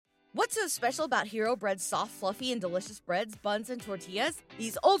What's so special about Hero Bread's soft, fluffy, and delicious breads, buns, and tortillas?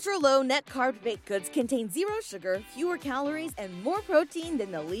 These ultra-low net-carb baked goods contain zero sugar, fewer calories, and more protein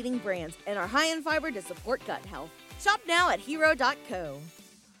than the leading brands, and are high in fiber to support gut health. Shop now at hero.co.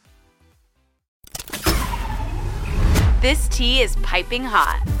 This tea is piping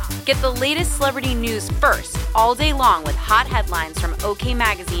hot. Get the latest celebrity news first all day long with hot headlines from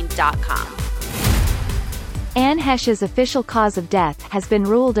okmagazine.com. Anne Heche's official cause of death has been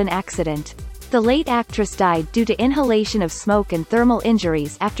ruled an accident. The late actress died due to inhalation of smoke and thermal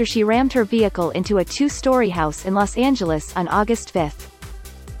injuries after she rammed her vehicle into a two-story house in Los Angeles on August 5.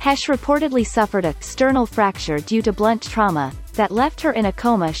 Heche reportedly suffered a sternal fracture due to blunt trauma that left her in a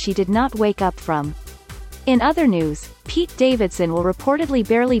coma she did not wake up from. In other news, Pete Davidson will reportedly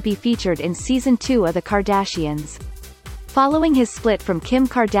barely be featured in Season 2 of The Kardashians. Following his split from Kim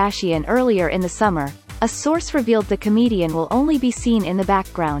Kardashian earlier in the summer, a source revealed the comedian will only be seen in the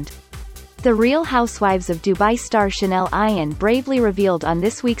background. The Real Housewives of Dubai star Chanel Ayan bravely revealed on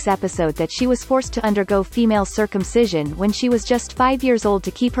this week's episode that she was forced to undergo female circumcision when she was just 5 years old to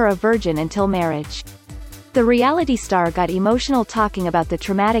keep her a virgin until marriage. The reality star got emotional talking about the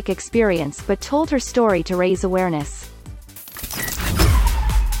traumatic experience but told her story to raise awareness.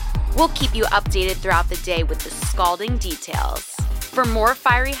 We'll keep you updated throughout the day with the scalding details. For more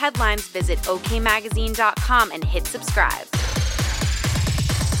fiery headlines, visit okmagazine.com and hit subscribe.